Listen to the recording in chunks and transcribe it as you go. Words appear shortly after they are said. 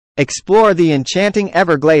Explore the enchanting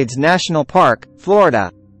Everglades National Park,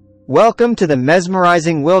 Florida. Welcome to the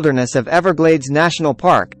mesmerizing wilderness of Everglades National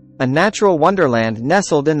Park, a natural wonderland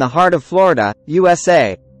nestled in the heart of Florida,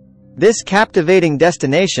 USA. This captivating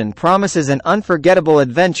destination promises an unforgettable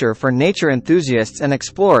adventure for nature enthusiasts and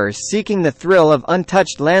explorers seeking the thrill of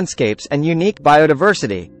untouched landscapes and unique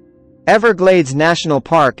biodiversity. Everglades National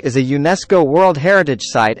Park is a UNESCO World Heritage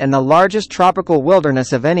Site and the largest tropical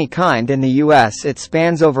wilderness of any kind in the U.S. It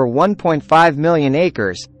spans over 1.5 million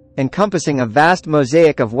acres, encompassing a vast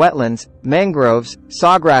mosaic of wetlands, mangroves,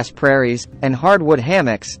 sawgrass prairies, and hardwood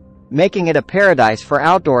hammocks, making it a paradise for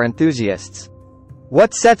outdoor enthusiasts.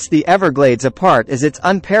 What sets the Everglades apart is its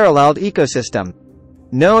unparalleled ecosystem.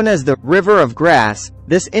 Known as the River of Grass,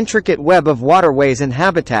 this intricate web of waterways and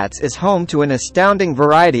habitats is home to an astounding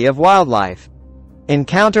variety of wildlife.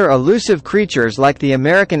 Encounter elusive creatures like the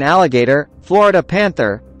American alligator, Florida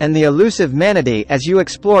panther, and the elusive manatee as you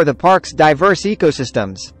explore the park's diverse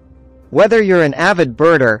ecosystems. Whether you're an avid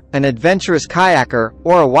birder, an adventurous kayaker,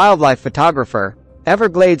 or a wildlife photographer,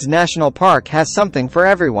 Everglades National Park has something for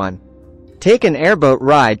everyone. Take an airboat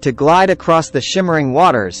ride to glide across the shimmering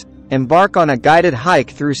waters, embark on a guided hike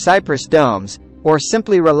through cypress domes, or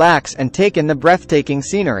simply relax and take in the breathtaking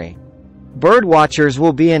scenery. Birdwatchers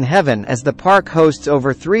will be in heaven as the park hosts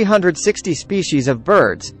over 360 species of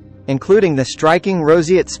birds, including the striking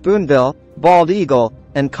roseate spoonbill, bald eagle,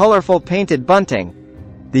 and colorful painted bunting.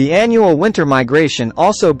 The annual winter migration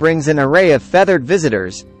also brings an array of feathered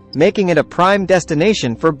visitors, making it a prime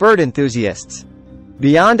destination for bird enthusiasts.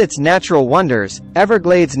 Beyond its natural wonders,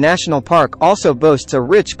 Everglades National Park also boasts a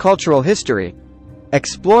rich cultural history.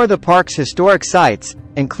 Explore the park's historic sites,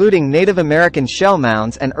 including Native American shell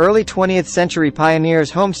mounds and early 20th century pioneers'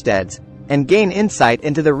 homesteads, and gain insight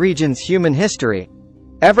into the region's human history.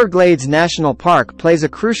 Everglades National Park plays a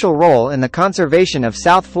crucial role in the conservation of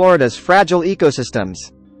South Florida's fragile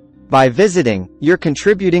ecosystems. By visiting, you're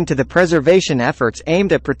contributing to the preservation efforts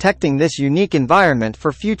aimed at protecting this unique environment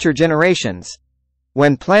for future generations.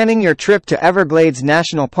 When planning your trip to Everglades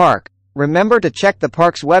National Park, remember to check the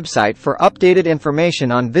park's website for updated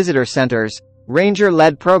information on visitor centers,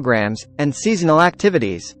 ranger-led programs, and seasonal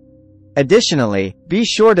activities. Additionally, be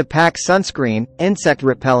sure to pack sunscreen, insect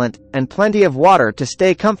repellent, and plenty of water to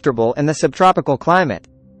stay comfortable in the subtropical climate.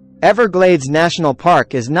 Everglades National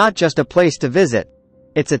Park is not just a place to visit.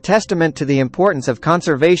 It's a testament to the importance of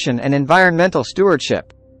conservation and environmental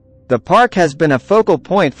stewardship. The park has been a focal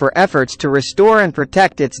point for efforts to restore and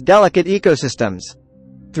protect its delicate ecosystems.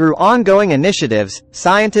 Through ongoing initiatives,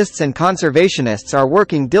 scientists and conservationists are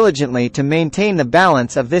working diligently to maintain the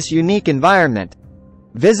balance of this unique environment.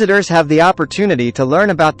 Visitors have the opportunity to learn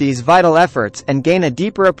about these vital efforts and gain a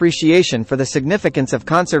deeper appreciation for the significance of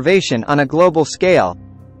conservation on a global scale.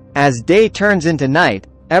 As day turns into night,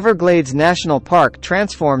 Everglades National Park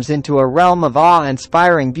transforms into a realm of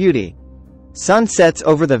awe-inspiring beauty. Sunsets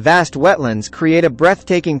over the vast wetlands create a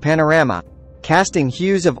breathtaking panorama, casting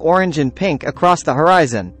hues of orange and pink across the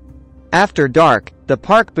horizon. After dark, the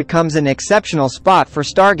park becomes an exceptional spot for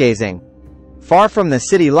stargazing. Far from the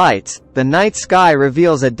city lights, the night sky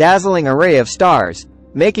reveals a dazzling array of stars,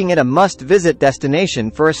 making it a must-visit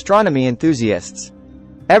destination for astronomy enthusiasts.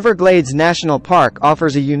 Everglades National Park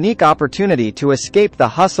offers a unique opportunity to escape the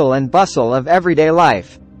hustle and bustle of everyday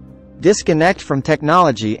life. Disconnect from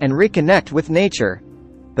technology and reconnect with nature.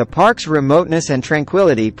 The park's remoteness and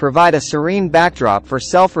tranquility provide a serene backdrop for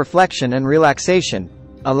self-reflection and relaxation,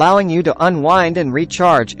 allowing you to unwind and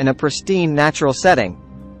recharge in a pristine natural setting.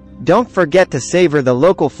 Don't forget to savor the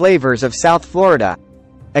local flavors of South Florida.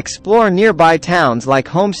 Explore nearby towns like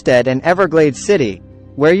Homestead and Everglades City,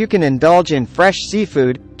 where you can indulge in fresh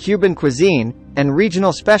seafood, Cuban cuisine, and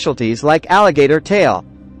regional specialties like alligator tail.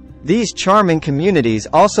 These charming communities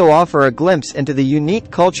also offer a glimpse into the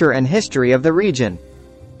unique culture and history of the region.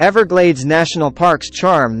 Everglades National Park's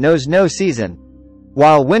charm knows no season.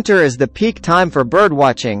 While winter is the peak time for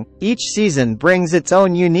birdwatching, each season brings its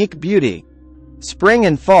own unique beauty. Spring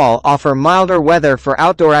and fall offer milder weather for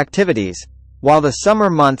outdoor activities, while the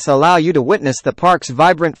summer months allow you to witness the park's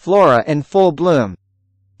vibrant flora in full bloom.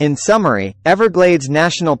 In summary, Everglades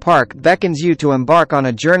National Park beckons you to embark on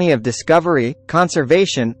a journey of discovery,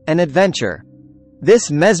 conservation, and adventure. This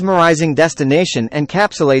mesmerizing destination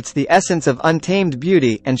encapsulates the essence of untamed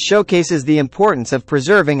beauty and showcases the importance of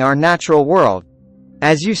preserving our natural world.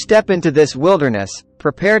 As you step into this wilderness,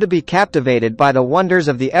 prepare to be captivated by the wonders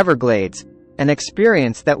of the Everglades, an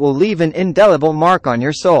experience that will leave an indelible mark on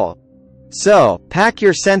your soul. So, pack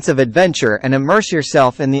your sense of adventure and immerse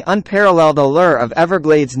yourself in the unparalleled allure of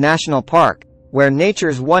Everglades National Park, where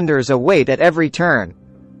nature's wonders await at every turn.